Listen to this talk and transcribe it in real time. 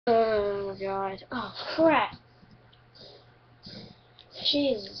god. Oh crap.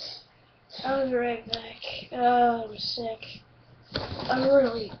 Jesus. I'll be right back. Oh, I'm sick. I'm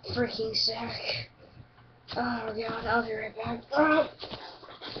really freaking sick. Oh god, I'll be right back. Oh,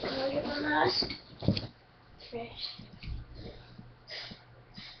 can I get my mask? Okay.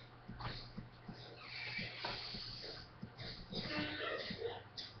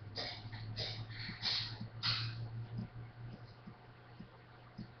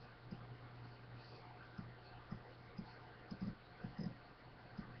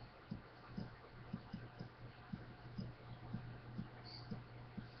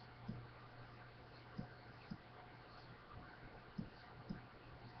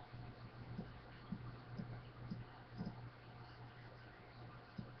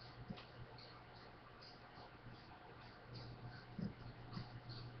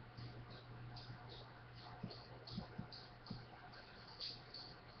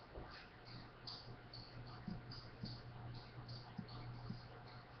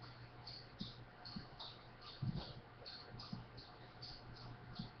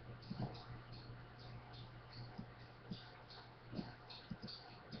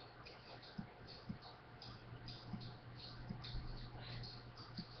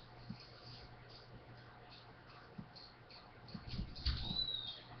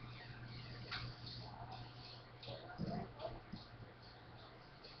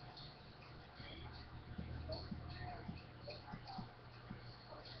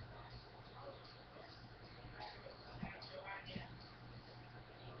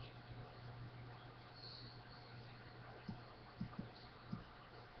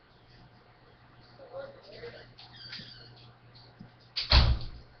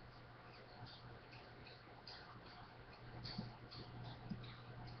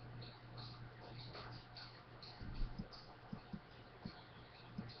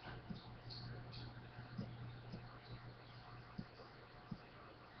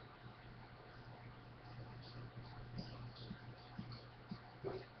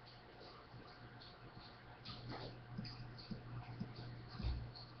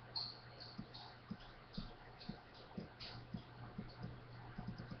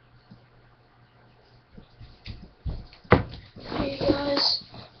 Hey guys,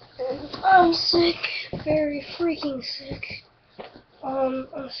 I'm sick, very freaking sick. I'm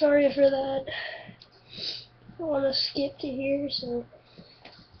sorry for that. I want to skip to here, so.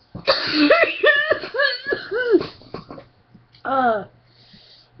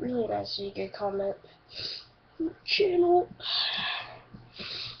 Really nice to get a comment. Channel.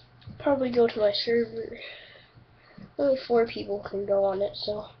 Probably go to my server. Only 4 people can go on it,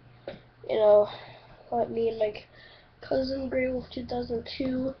 so you know, let me and my cousin Grey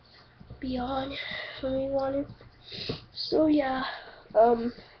 2002 be on when we want it. So yeah,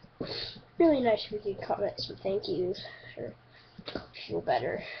 really nice if you could comment some thank yous or feel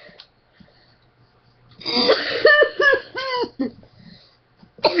better.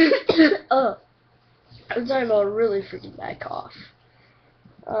 Oh, I'm talking about a really freaking bad cough.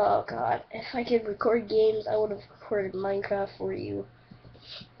 Oh god, if I could record games, I would have recorded Minecraft for you.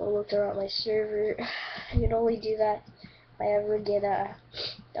 I looked around my server. I can only do that if I ever get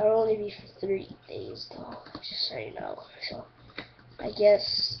that'll only be for 30 days though, just so you know. So I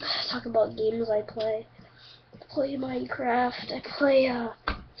guess talk about games I play. I play Minecraft. I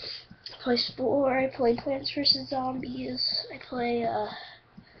play Spore. I play Plants vs Zombies. I play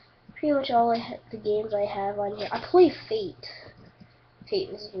pretty much all the games I have on here. I play Fate. Fate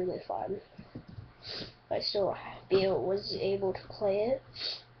is really fun. I still was able to play it.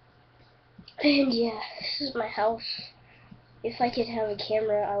 And yeah, this is my house. If I could have a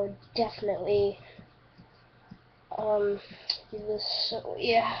camera, I would definitely do this. So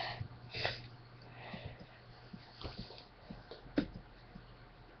yeah.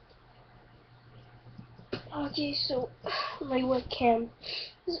 Okay, so my webcam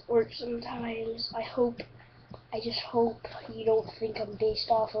doesn't work sometimes. I just hope you don't think I'm based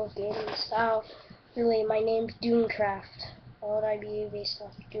off of gaming style. Really, my name's DoomCraft. Why would I be based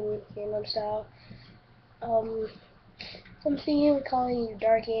off Doom gaming style? I'm thinking of calling you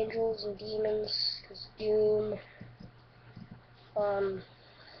Dark Angels and Demons, because Doom.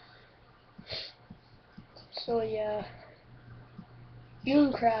 So yeah,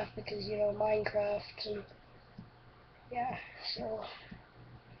 DoomCraft because you know Minecraft and yeah. So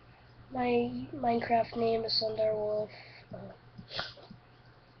my Minecraft name is Sundarwolf.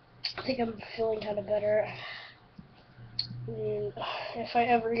 I think I'm feeling kind of better. And if I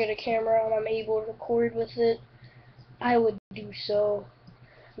ever get a camera and I'm able to record with it, I would do so,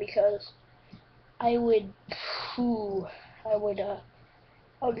 because I would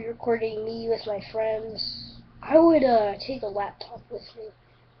I'll be recording me with my friends. I would take a laptop with me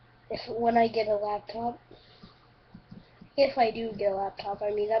when I get a laptop. If I do get a laptop,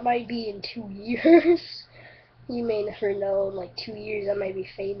 I mean that might be in 2 years. You may never know. In like 2 years, I might be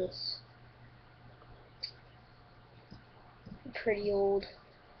famous. I'm pretty old.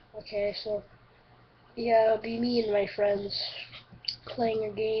 Okay, so yeah, it'll be me and my friends playing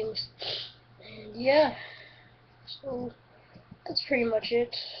our games. And yeah, so that's pretty much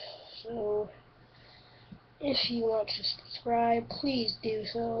it. So if you want to subscribe, please do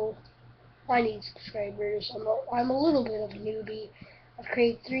so. I need subscribers. I'm a little bit of a newbie. I've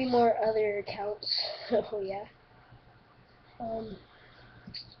created 3 more other accounts. So yeah.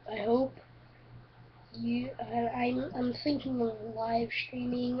 I hope you. I'm thinking of live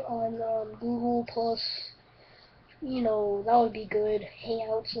streaming on Google Plus. You know, that would be good.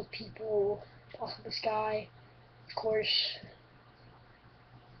 Hangouts with people off of the sky, of course.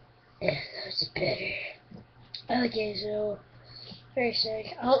 Yeah, that's better. Okay, so very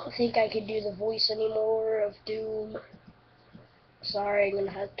sick. I don't think I can do the voice anymore of Doom. Sorry, I'm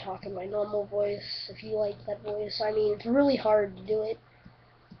gonna have to talk in my normal voice if you like that voice. I mean, it's really hard to do it,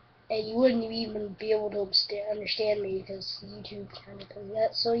 and you wouldn't even be able to understand me because YouTube kind of does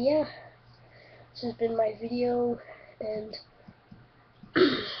that. So yeah, this has been my video, and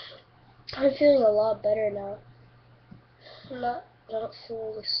I'm feeling a lot better now. I'm not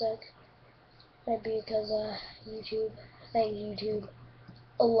feeling sick. Might be because YouTube. Thank YouTube.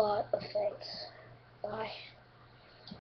 A lot of thanks. Bye.